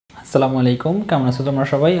আসসালামু আলাইকুম, কেমন আছো তোমরা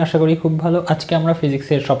সবাই? আশা করি খুব ভালো। আজকে আমরা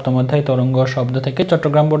ফিজিক্সের সপ্তম অধ্যায় তরঙ্গ শব্দ থেকে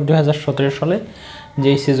চট্টগ্রাম বোর্ড 2017 সালে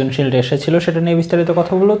যে সৃজনশীলটা এসেছিল সেটা নিয়ে বিস্তারিত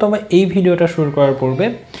কথা বলবো। তবে এই ভিডিওটা শুরু করার পূর্বে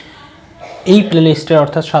এই প্লেলিস্টের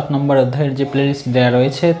অর্থাৎ 7 নম্বর অধ্যায়ের যে প্লেলিস্ট দেওয়া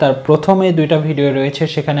রয়েছে তার প্রথমে দুইটা ভিডিও রয়েছে,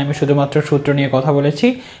 সেখানে আমি শুধুমাত্র সূত্র নিয়ে কথা বলেছি।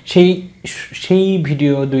 সেই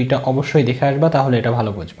ভিডিও দুইটা অবশ্যই দেখে আসবা, তাহলে এটা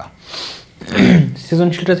ভালো বুঝবা।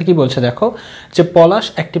 সৃজনশীলটাতে কি বলছে দেখো, যে পলাশ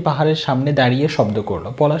একটি পাহাড়ের সামনে দাঁড়িয়ে শব্দ করলো।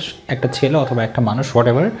 পলাশ একটা ছেলে অথবা একটা মানুষ,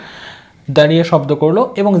 হোয়াটএভার, দাঁড়িয়ে শব্দ করলো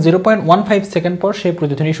এবং 0.15 সেকেন্ড পর সেই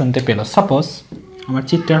প্রতিধ্বনি শুনতে পেল। সাপোজ, আমার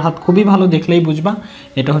চিত্রের হাত খুবই ভালো, দেখলেই বুঝবা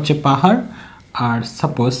এটা হচ্ছে পাহাড়। আর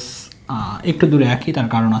সাপোজ একটু দূরে আঁকি, তার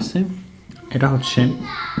কারণ আছে, এটা হচ্ছে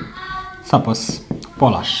সাপোজ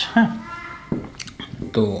পলাশ। হ্যাঁ,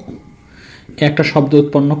 তো একটা শব্দ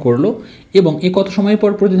উৎপন্ন করলো এবং এ কত সময়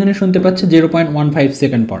পর প্রতিধ্বনি শুনতে পাচ্ছে? 0.15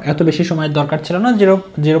 সেকেন্ড পর। এত বেশি সময়ের দরকার ছিল না,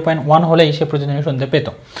 0.1 হলেই সে প্রতিধ্বনি শুনতে পেত।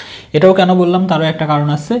 এটাও কেন বললাম, তারও একটা কারণ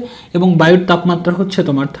আছে। এবং বায়ুর তাপমাত্রা হচ্ছে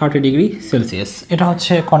তোমার 30 ডিগ্রি সেলসিয়াস। এটা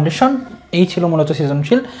হচ্ছে কন্ডিশন। এই ছিল মূলত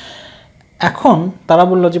সৃজনশীল। এখন তারা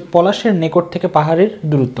বললো যে পলাশের নিকট থেকে পাহাড়ের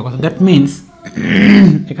দূরত্ব কত। দ্যাট মিনস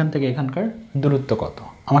এখান থেকে এখানকার দূরত্ব কত,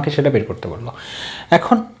 আমাকে সেটা বের করতে বললো।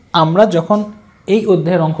 এখন আমরা যখন এই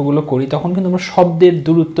অধ্যায়ের অঙ্কগুলো করি তখন কিন্তু আমরা শব্দের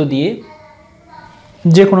দূরত্ব দিয়ে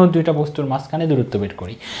যে কোনো দুইটা বস্তুর মাঝখানে দূরত্ব বের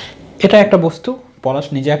করি। এটা একটা বস্তু, পলাশ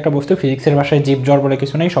নিজে একটা বস্তু, ফিজিক্সের ভাষায় জীব জড় বলে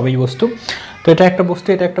কিছু নেই, সবই বস্তু। তো এটা একটা বস্তু,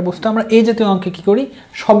 এটা একটা বস্তু। আমরা এই জাতীয় অঙ্কে কী করি,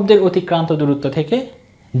 শব্দের অতিক্রান্ত দূরত্ব থেকে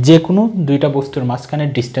যে কোনো দুইটা বস্তুর মাঝখানে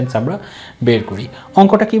ডিস্টেন্স আমরা বের করি।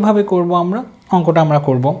 অঙ্কটা কিভাবে করব অঙ্কটা আমরা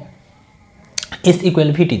করব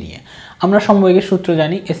S=VT দিয়ে। আমরা সমবেগের সূত্র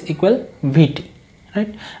জানি, S=VT,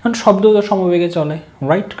 রাইট? কারণ শব্দ তো সমবেগে চলে,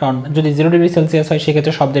 রাইট? কারণ যদি 0 ডিগ্রি সেলসিয়াস হয়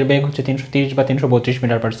সেক্ষেত্রে শব্দের বেগ হচ্ছে 330 বা 332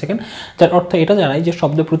 মিটার পার সেকেন্ড। যার অর্থ এটা জানাই যে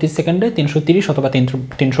শব্দ প্রতি সেকেন্ডে 330 অথবা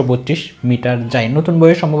 332 মিটার যায়। নতুন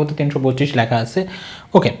বইয়ে সম্ভবত 332 লেখা আছে।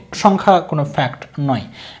 ওকে, সংখ্যা কোনো ফ্যাক্ট নয়।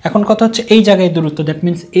 এখন কথা হচ্ছে এই জায়গায় দূরত্ব, দ্যাট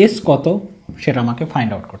মিনস এস কত সেটা আমাকে ফাইন্ড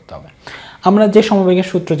আউট করতে হবে। আমরা যে সমবেগের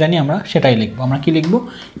সূত্র জানি আমরা সেটাই লিখবো। আমরা কি লিখবো?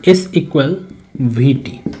 S=VT।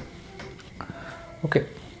 ওকে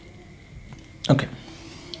ওকে,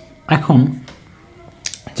 এখন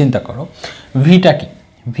চিন্তা করো ভিটা কি?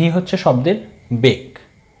 ভি হচ্ছে শব্দের বেগ।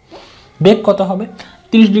 বেগ কত হবে?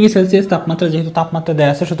 30 ডিগ্রি সেলসিয়াস তাপমাত্রা, যেহেতু তাপমাত্রা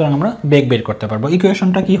দেওয়া আছে সুতরাং আমরা বেগ বের করতে পারবো।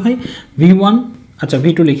 ইকুয়েশনটা কি হয়? V1, আচ্ছা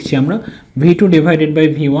V2 লিখছি আমরা, V2 ডিভাইডেড বাই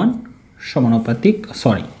V1 সমানুপাতিক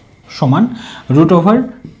সমান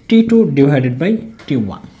 √T2 divided by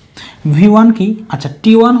T1। V1 কি? আচ্ছা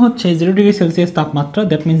T1 হচ্ছে 0 ডিগ্রি সেলসিয়াস তাপমাত্রা,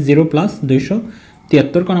 দ্যাট মিনস 0 প্লাস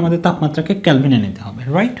 273, কারণ আমাদের তাপমাত্রাকে ক্যালভিনে নিতে হবে,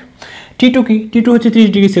 রাইট? T2 কি? T2 হচ্ছে 30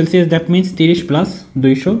 degree Celsius, that means 30 plus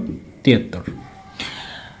 273।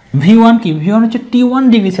 V1 কি? V1 হচ্ছে T1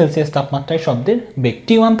 ডিগ্রি সেলসিয়াস তাপমাত্রায় শব্দের বেগ।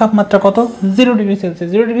 T1 তাপমাত্রা কত? 0 ডিগ্রি সেলসিয়াস।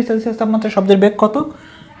 0 ডিগ্রি সেলসিয়াস তাপমাত্রায় শব্দের বেগ কত?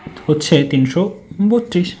 হচ্ছে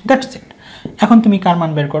 332। That's it. এখন তুমি কার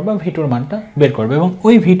মান বের করবা? V2 এর মানটা বের করবে এবং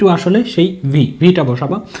ওই V2 আসলে সেই ভিটা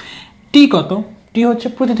বসাবা। T কত? T হচ্ছে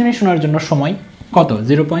প্রতিধ্বনি শোনার জন্য সময় কত?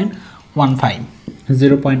 0.15।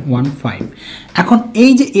 এখন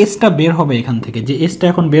এই যে এসটা বের হবে এখান থেকে, যে এসটা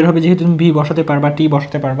এখন বের হবে, যেহেতু তুমি ভি বসাতে পারবা, টি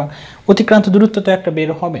বসাতে পারবা, অতিক্রান্ত দূরত্ব তো একটা বের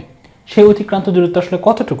হবে। সেই অতিক্রান্ত দূরত্ব আসলে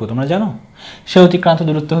কতটুকু তোমরা জানো? সেই অতিক্রান্ত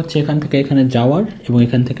দূরত্ব হচ্ছে এখান থেকে এখানে যাওয়ার এবং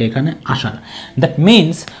এখান থেকে এখানে আসার। দ্যাট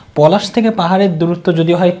মিনস পলাশ থেকে পাহাড়ের দূরত্ব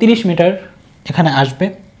যদি হয় 30 মিটার, এখানে আসবে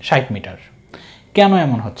 60 মিটার। কেন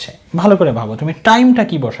এমন হচ্ছে ভালো করে ভাবো। তুমি টাইমটা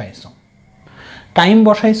কি বসাইছো? টাইম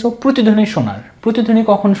বসাইছো প্রতিধ্বনি শোনার। প্রতিধ্বনি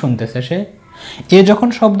কখন শুনতেছে সে? এ যখন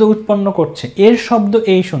শব্দ উৎপন্ন করছে, এর শব্দ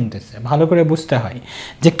এই শুনতেছে। ভালো করে বুঝতে হয়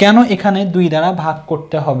যে কেন এখানে 2 দ্বারা ভাগ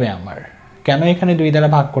করতে হবে আমার, কেন এখানে 2 দ্বারা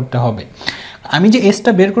ভাগ করতে হবে। আমি যে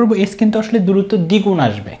এসটা বের করব, এস কিন্তু আসলে দূরত্ব দ্বিগুণ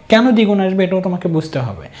আসবে। কেন দ্বিগুণ আসবে এটাও তোমাকে বুঝতে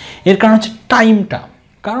হবে। এর কারণ হচ্ছে টাইমটা।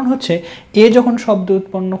 কারণ হচ্ছে এ যখন শব্দ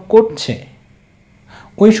উৎপন্ন করছে,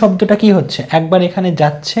 ওই শব্দটা কি হচ্ছে? একবার এখানে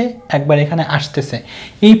যাচ্ছে, একবার এখানে আসতেছে।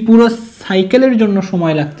 এই পুরো সাইকেলের জন্য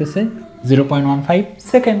সময় লাগতেছে 0.15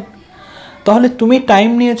 সেকেন্ড। তাহলে তুমি টাইম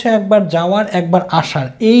নিয়েছো একবার যাওয়ার, একবার আসার,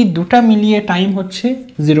 এই দুটা মিলিয়ে টাইম হচ্ছে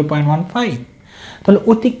 0.15। তাহলে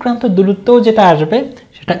অতিক্রান্ত দূরত্বও যেটা আসবে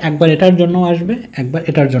সেটা একবার এটার জন্য আসবে, একবার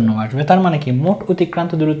এটার জন্য আসবে। তার মানে কি মোট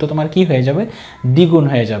অতিক্রান্ত দূরত্ব তোমার কি হয়ে যাবে? দ্বিগুণ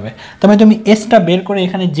হয়ে যাবে। তবে তুমি এসটা বের করে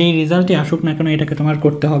এখানে যেই রেজাল্টই আসুক না কেন এটাকে তোমার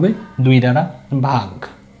করতে হবে 2 দ্বারা ভাগ।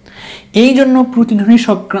 এই জন্য প্রতিধ্বনি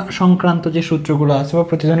সংক্রান্ত যে সূত্রগুলো আছে বা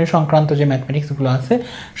প্রতিধ্বনি সংক্রান্ত যে ম্যাথমেটিক্সগুলো আছে,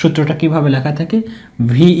 সূত্রটা কিভাবে লেখা থাকে?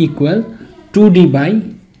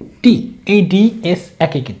 V=2D/T। এই ডি এস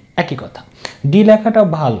একই কথা। ডি লেখাটা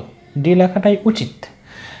ভালো, ডি লেখাটাই উচিত।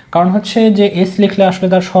 কারণ হচ্ছে যে এস লিখলে আসলে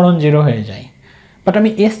তার স্মরণ 0 হয়ে যায়। বাট আমি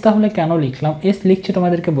এস তাহলে কেন লিখলাম? এস লিখছি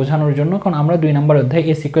তোমাদেরকে বোঝানোর জন্য, কারণ আমরা 2 নম্বর অধ্যায়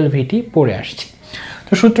এস ইকুয়াল ভিটি পড়ে আসছি।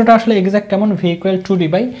 তো সূত্রটা আসলে এক্স্যাক্ট কেমন? V equal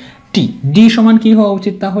 2d/t। ডি সমান কি হওয়া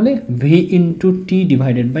উচিত তাহলে? V into T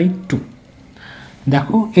divided by 2।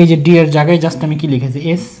 দেখো এই যে ডি এর জায়গায় জাস্ট আমি কি লিখেছি?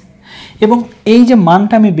 এস। এবং এই যে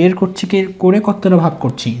মানটা আমি বের করছি করে কত দ্বারা ভাগ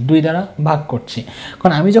করছি? 2 দ্বারা ভাগ করছি।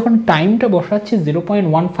 কারণ আমি যখন টাইমটা বসাচ্ছি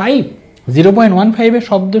 0.15, 0.15 এর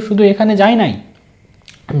শব্দ শুধু এখানে যায় নাই।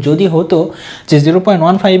 যদি হতো যে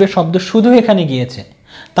 0.15 এর শব্দ শুধু এখানে গিয়েছে,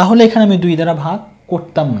 তাহলে এখানে আমি 2 দ্বারা ভাগ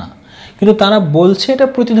করতাম না। কিন্তু তারা বলছে এটা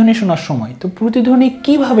প্রতিধ্বনি শোনার সময়। তো প্রতিধ্বনি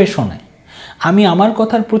কিভাবে শোনায়? আমি আমার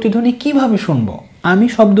কথার প্রতিধ্বনি কিভাবে শুনবো? আমি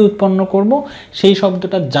শব্দ উৎপন্ন করব, সেই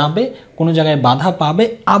শব্দটা যাবে, কোনো জায়গায় বাধা পাবে,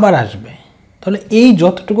 আবার আসবে। তাহলে এই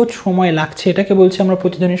যতটুকু সময় লাগছে এটাকে বলছি আমরা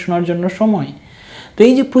প্রতিধ্বনি শোনার জন্য সময়। তো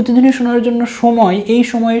এই যে প্রতিধ্বনি শোনার জন্য সময়, এই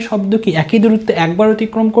সময়ে শব্দ কি একই দূরত্বে একবার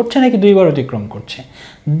অতিক্রম করছে নাকি 2 বার অতিক্রম করছে?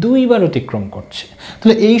 2 বার অতিক্রম করছে।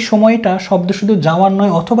 তাহলে এই সময়টা শব্দ শুধু যাওয়ার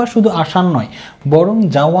নয় অথবা শুধু আসার নয়, বরং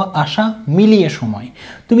যাওয়া আসা মিলিয়ে সময়।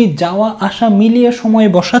 তুমি যাওয়া আসা মিলিয়ে সময়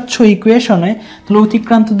বসাচ্ছ ইকুয়েশনে, তাহলে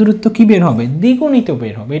অতিক্রান্ত দূরত্ব কি বের হবে? দ্বিগুণিত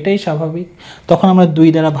বের হবে। এটাই স্বাভাবিক। তখন আমরা 2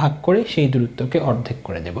 দ্বারা ভাগ করে সেই দূরত্বকে অর্ধেক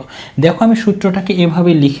করে দেব। দেখো আমি সূত্রটাকে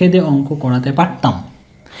এভাবে লিখে দিয়ে অঙ্ক করাতে পারতাম।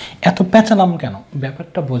 এত পেঁচালাম কেন?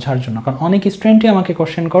 ব্যাপারটা বোঝার জন্য। কারণ অনেক স্টুডেন্টই আমাকে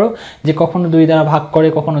কোশ্চেন করো যে কখনো 2 দ্বারা ভাগ করে,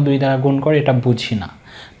 কখনো 2 দ্বারা গুণ করে, এটা বুঝি না।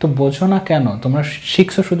 তো বোঝো না কেন? তোমরা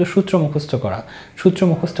শিখছো শুধু সূত্র মুখস্থ করা। সূত্র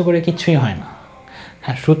মুখস্থ করে কিছুই হয় না।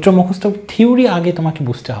 হ্যাঁ, সূত্র মুখস্থ, থিওরি আগে তোমাকে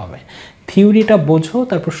বুঝতে হবে। থিওরিটা বোঝো,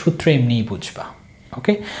 তারপর সূত্র এমনিই বুঝবা।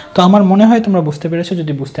 ওকে? তো আমার মনে হয় তোমরা বুঝতে পেরেছো।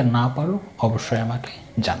 যদি বুঝতে না পারো অবশ্যই আমাকে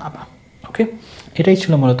জানাবা। ওকে? এটাই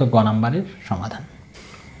ছিল মূলত গ নাম্বারের সমাধান।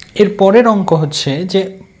 এর পরের অঙ্ক হচ্ছে যে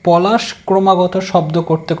পলাশ ক্রমাগত শব্দ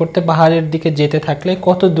করতে করতে পাহাড়ের দিকে যেতে থাকলে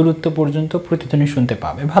কত দূরত্ব পর্যন্ত প্রতিধ্বনি শুনতে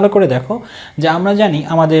পাবে? ভালো করে দেখো যে আমরা জানি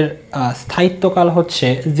আমাদের স্থায়িত্বকাল হচ্ছে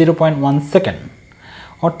 0.1 সেকেন্ড।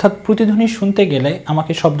 অর্থাৎ প্রতিধ্বনি শুনতে গেলে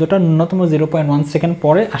আমাকে শব্দটা ন্যূনতম 0.1 সেকেন্ড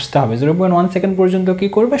পরে আসতে হবে। 0.1 সেকেন্ড পর্যন্ত কি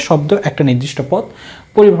করবে? শব্দ একটা নির্দিষ্ট পথ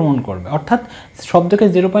পরিভ্রমণ করবে। অর্থাৎ শব্দকে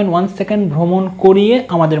 0.1 সেকেন্ড ভ্রমণ করিয়ে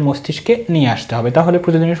আমাদের মস্তিষ্কে নিয়ে আসতে হবে, তাহলে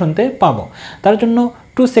প্রতিধ্বনি শুনতে পাবো। তার জন্য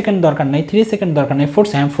 2 সেকেন্ড দরকার নেই, 3 সেকেন্ড দরকার নেই,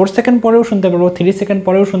 4 সেকেন্ড পরেও শুনতে পারবো, 3 সেকেন্ড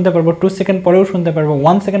পরেও শুনতে পারবো, 2 সেকেন্ড পরেও শুনতে পারবো,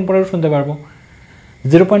 1 সেকেন্ড পরেও শুনতে পারবো,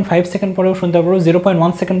 0.5 সেকেন্ড পরেও শুনতে পারবো,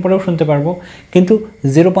 0.1 সেকেন্ড পরেও শুনতে পারবো, কিন্তু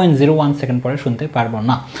 0.01 সেকেন্ড পরে শুনতে পারবো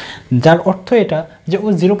না। যার অর্থ এটা যে ও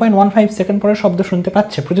 0.15 সেকেন্ড পরে শব্দ শুনতে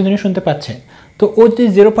পাচ্ছে, প্রতিধ্বনি শুনতে পাচ্ছে। তো ও যদি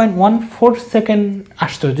 0.14 সেকেন্ড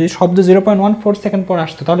আসতো, যদি শব্দ 0.14 সেকেন্ড পর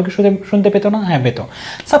আসতো, তাহলে কি শুনতে পেতো না? হ্যাঁ, পেতো।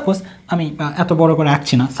 সাপোজ আমি এত বড় করে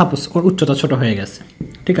আঁকছি না, সাপোজ ওর উচ্চতা ছোট হয়ে গেছে,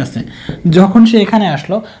 ঠিক আছে? যখন সে এখানে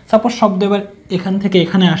আসলো, সাপোজ শব্দ এবার এখান থেকে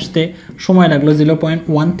এখানে আসতে সময় লাগলো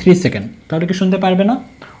 0.13 সেকেন্ড, তাহলে কি শুনতে পারবে না?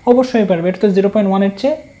 অবশ্যই পারবে। এটা তো 0.1-এর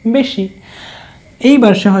চেয়ে বেশি।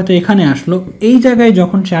 এইবার সে হয়তো এখানে আসলো, এই জায়গায়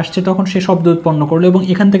যখন সে আসছে তখন সে শব্দ উৎপন্ন করলো এবং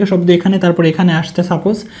এখান থেকে শব্দ এখানে, তারপর এখানে আসতে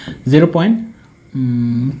সাপোজ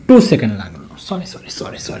 0.2 সেকেন্ড লাগলো, সরি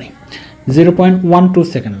 0.12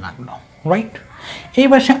 সেকেন্ড লাগলো, রাইট?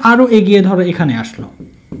 এইবার সে আরও এগিয়ে ধরো এখানে আসলো।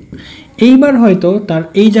 এইবার হয়তো তার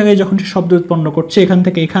এই জায়গায় যখন সে শব্দ উৎপন্ন করছে, এখান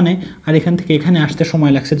থেকে এখানে আর এখান থেকে এখানে আসতে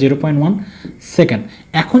সময় লাগছে 0.1 সেকেন্ড।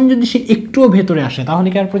 এখন যদি সে একটুও ভেতরে আসে, তাহলে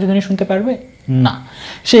কি আর প্রতিধ্বনি শুনতে পারবে না?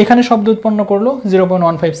 সে এখানে শব্দ উৎপন্ন করলো,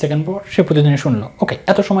 0.15 সেকেন্ড পর সে প্রতিধ্বনি শুনলো। ওকে,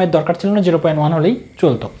 এত সময়ের দরকার ছিল না, 0.1 হলেই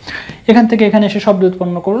চলতো। এখান থেকে এখানে এসে শব্দ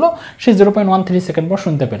উৎপন্ন করলো, সে 0.13 সেকেন্ড পর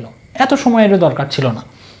শুনতে পেলো। এত সময়েরও দরকার ছিল না,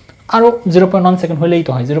 আরও 0.1 সেকেন্ড হলেই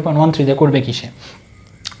তো হয়। 0.13 দিয়ে করবে কি সে?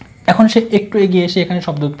 এখন সে একটু এগিয়ে এসে এখানে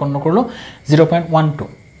শব্দ উৎপন্ন করলো 0.12,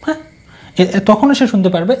 হ্যাঁ, তখনও সে শুনতে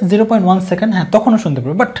পারবে। 0.1 সেকেন্ড, হ্যাঁ, তখনও শুনতে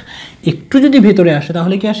পারবে। বাট একটু যদি ভেতরে আসে,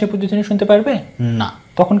 তাহলে কি আর সে প্রতিধ্বনি শুনতে পারবে না?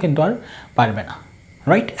 তখন কিন্তু আর পারবে না,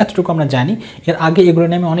 রাইট? এতটুকু আমরা জানি। এর আগে এগুলো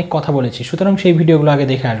নিয়ে আমি অনেক কথা বলেছি, সুতরাং সেই ভিডিওগুলো আগে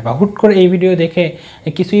দেখে আসবা। হুট করে এই ভিডিও দেখে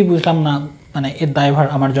কিছুই বুঝলাম না, মানে এর দায়ভার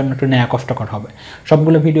আমার জন্য একটু নেওয়া কষ্টকর হবে।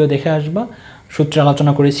 সবগুলো ভিডিও দেখে আসবা। সূত্রে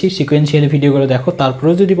আলোচনা করেছি, সিকোয়েন্সিয়ালি ভিডিওগুলো দেখো,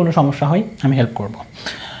 তারপরেও যদি কোনো সমস্যা হয় আমি হেল্প করব।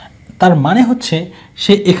 তার মানে হচ্ছে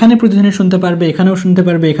সে এখানে প্রতিধ্বনি শুনতে পারবে, এখানেও শুনতে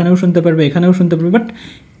পারবে, এখানেও শুনতে পারবে, এখানেও শুনতে পারবে, বাট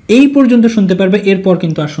এই পর্যন্ত শুনতে পারবে, এরপর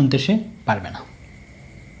কিন্তু আর শুনতে সে পারবে না,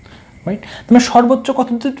 রাইট? তুমি সর্বোচ্চ কত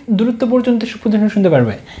দূরত্ব পর্যন্ত সে প্রতিধ্বনি শুনতে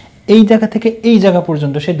পারবে? এই জায়গা থেকে এই জায়গা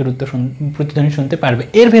পর্যন্ত সে দূরত্ব প্রতিধ্বনি শুনতে পারবে,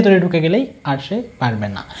 এর ভেতরে ঢুকে গেলেই আর সে পারবে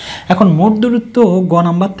না। এখন মোট দূরত্ব গ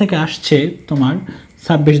নাম্বার থেকে আসছে তোমার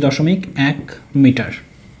 26.1 মিটার।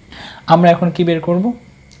 আমরা এখন কি বের করব?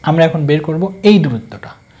 আমরা এখন বের করব এই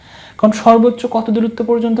দূরত্বটা। কারণ সর্বোচ্চ কত দূরত্ব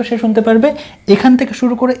পর্যন্ত সে শুনতে পারবে? এখান থেকে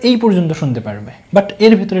শুরু করে এই পর্যন্ত শুনতে পারবে, বাট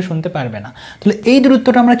এর ভিতরে শুনতে পারবে না। তাহলে এই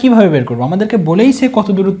দূরত্বটা আমরা কিভাবে বের করব? আমাদেরকে বলেই সে কত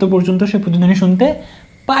দূরত্ব পর্যন্ত সে প্রতিধ্বনি শুনতে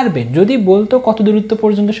পারবে। যদি বলতো কত দূরত্ব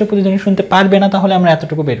পর্যন্ত সে প্রতিধ্বনি শুনতে পারবে না, তাহলে আমরা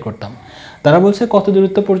এতটুকু বের করতাম। তারা বলছে কত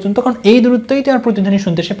দূরত্ব পর্যন্ত, কারণ এই দূরত্বই তো আর প্রতিধ্বনি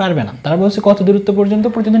শুনতে সে পারবে না। তারা বলছে কত দূরত্ব পর্যন্ত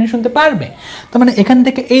প্রতিধ্বনি শুনতে পারবে, তার মানে এখান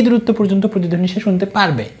থেকে এই দূরত্ব পর্যন্ত প্রতিধ্বনি সে শুনতে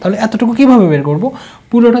পারবে। তাহলে এতটুকু কিভাবে বের করব?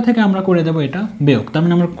 পুরোটা থেকে আমরা করে দেবো এটা বিয়োগ। তার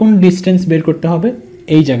মানে আমার কোন ডিস্টেন্স বের করতে হবে?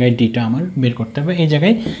 এই জায়গায় ডিটা আমার বের করতে হবে, এই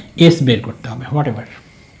জায়গায় এস বের করতে হবে, হোয়াট এভার।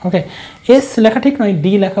 ওকে, এস লেখা ঠিক নয়,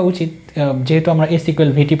 ডি লেখা উচিত, যেহেতু আমরা এস ইকুয়াল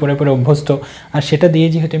ভিটি পরে পরে অভ্যস্ত, আর সেটা দিয়ে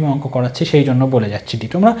যেহেতু আমি অঙ্ক করাচ্ছি সেই জন্য বলে যাচ্ছি ডি।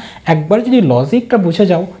 তোমরা একবার যদি লজিকটা বুঝে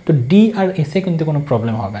যাও তো ডি আর এসে কিন্তু কোনো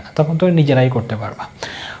প্রবলেম হবে না, তখন তো নিজেরাই করতে পারবা।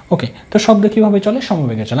 ওকে, তো শব্দ কীভাবে চলে?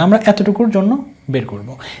 সমবেগে চলে। আমরা এতটুকুর জন্য বের করব।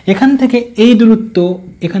 এখান থেকে এই দূরত্ব,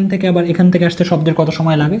 এখান থেকে আবার এখান থেকে আসতে শব্দের কত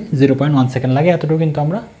সময় লাগে? 0.1 সেকেন্ড লাগে, এতটুকু কিন্তু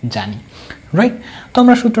আমরা জানি, রাইট? তো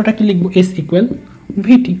আমরা সূত্রটা কি লিখবো? এস ইকুয়াল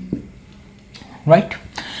ভিটি, রাইট?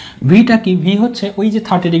 ভিটা কি? ভি হচ্ছে ওই যে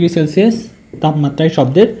 30 ডিগ্রি সেলসিয়াস তাপমাত্রায়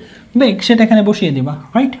শব্দের বেগ, সেটা এখানে বসিয়ে দিবা,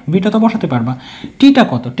 রাইট? ভিটা তো বসাতে পারবা। টিটা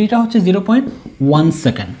কত? টিটা হচ্ছে 0.1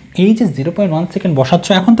 সেকেন্ড। এই যে 0.1 সেকেন্ড বসাচ্ছ,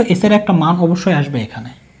 এখন তো এস এর একটা মান অবশ্যই আসবে,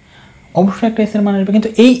 এখানে অবশ্যই একটা এস এর মান আসবে, কিন্তু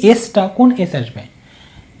এই এসটা কোন এস আসবে?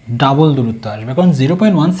 ডাবল দূরত্ব আসবে, কারণ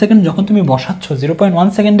 0.1 সেকেন্ড যখন তুমি বসাচ্ছ, 0.1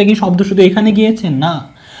 সেকেন্ডে কি শব্দ শুধু এখানে গিয়েছে? না,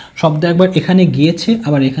 শব্দ একবার এখানে গিয়েছে,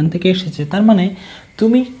 আবার এখান থেকে এসেছে, তার মানে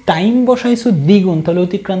তুমি টাইম বসাইছো দ্বিগুণ, তাহলে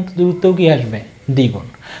অতিক্রান্ত দূরত্বও কি আসবে? দ্বিগুণ।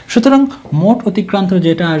 সুতরাং মোট অতিক্রান্ত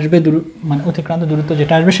যেটা আসবে, মানে অতিক্রান্ত দূরত্ব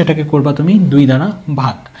যেটা আসবে সেটাকে করবা তুমি 2 দ্বারা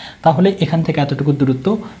ভাগ, তাহলে এখান থেকে এতটুকু দূরত্ব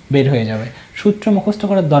বের হয়ে যাবে। সূত্র মুখস্থ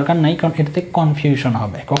করার দরকার নাই, কারণ এটাতে কনফিউশন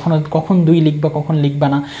হবে, কখন 2 লিখবা, কখন লিখবা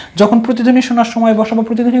না। যখন প্রতিধ্বনি শোনার সময় বসাবো,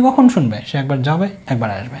 প্রতিধ্বনি কখন শুনবে? সে একবার যাবে, একবার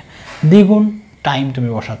আসবে। দ্বিগুণ টাইম তুমি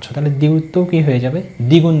বসাচ্ছ, তাহলে দূরত্বও কি হয়ে যাবে?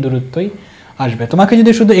 দ্বিগুণ দূরত্বই আসবে। তোমাকে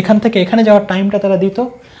যদি শুধু এখান থেকে এখানে যাওয়ার টাইমটা তারা দিত,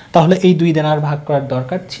 তাহলে এই 2 দ্বারা আর ভাগ করার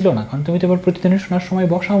দরকার ছিল না, কারণ তুমি তো এবার প্রতিধ্বনি শোনার সময়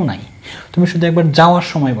বসাও নাই, তুমি শুধু একবার যাওয়ার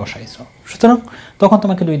সময় বসাইছো। সুতরাং তখন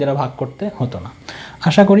তোমাকে 2 দ্বারা ভাগ করতে হতো না।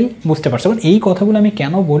 আশা করি বুঝতে পারছো। কারণ এই কথাগুলো আমি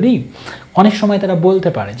কেন বলি, অনেক সময় তারা বলতে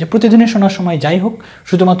পারে যে প্রতিধ্বনি শোনার সময় যাই হোক,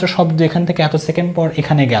 শুধুমাত্র শব্দ এখান থেকে এত সেকেন্ড পর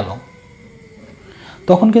এখানে গেল,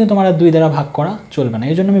 তখন কিন্তু তোমার আর 2 দ্বারা ভাগ করা চলবে না।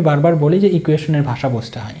 এই জন্য আমি বারবার বলি যে ইকুয়েশনের ভাষা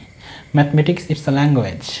বুঝতে হয়। Mathematics it's a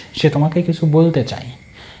language. সে তোমাকে কিছু বলতে চায়।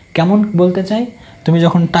 কেমন বলতে চাই? তুমি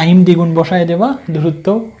যখন টাইম দ্বিগুণ বসায় দেবা, দূরত্ব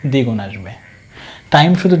দ্বিগুণ আসবে।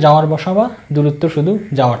 টাইম শুধু যাওয়ার বসাবা, দূরত্ব শুধু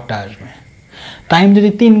যাওয়ারটা আসবে। টাইম যদি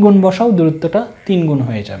 3 গুণ বসাও, দূরত্বটা 3 গুণ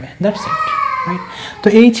হয়ে যাবে। That's it, right? তো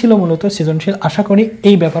এই ছিল মূলত সৃজনশীল। আশা করি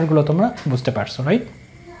এই ব্যাপারগুলো তোমরা বুঝতে পারছো, রাইট?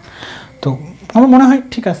 তো আমার মনে হয়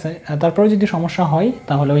ঠিক আছে। তারপরে যদি সমস্যা হয়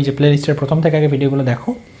তাহলে ওই যে প্লেলিস্টের প্রথম থেকে আগে ভিডিওগুলো দেখো,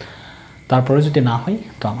 তারপরে যদি না হয়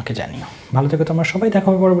তো আমাকে জানিও। ভালো থেকো তোমরা সবাই, দেখা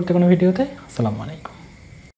হবে পরবর্তী কোনো ভিডিওতে। আসসালামু আলাইকুম।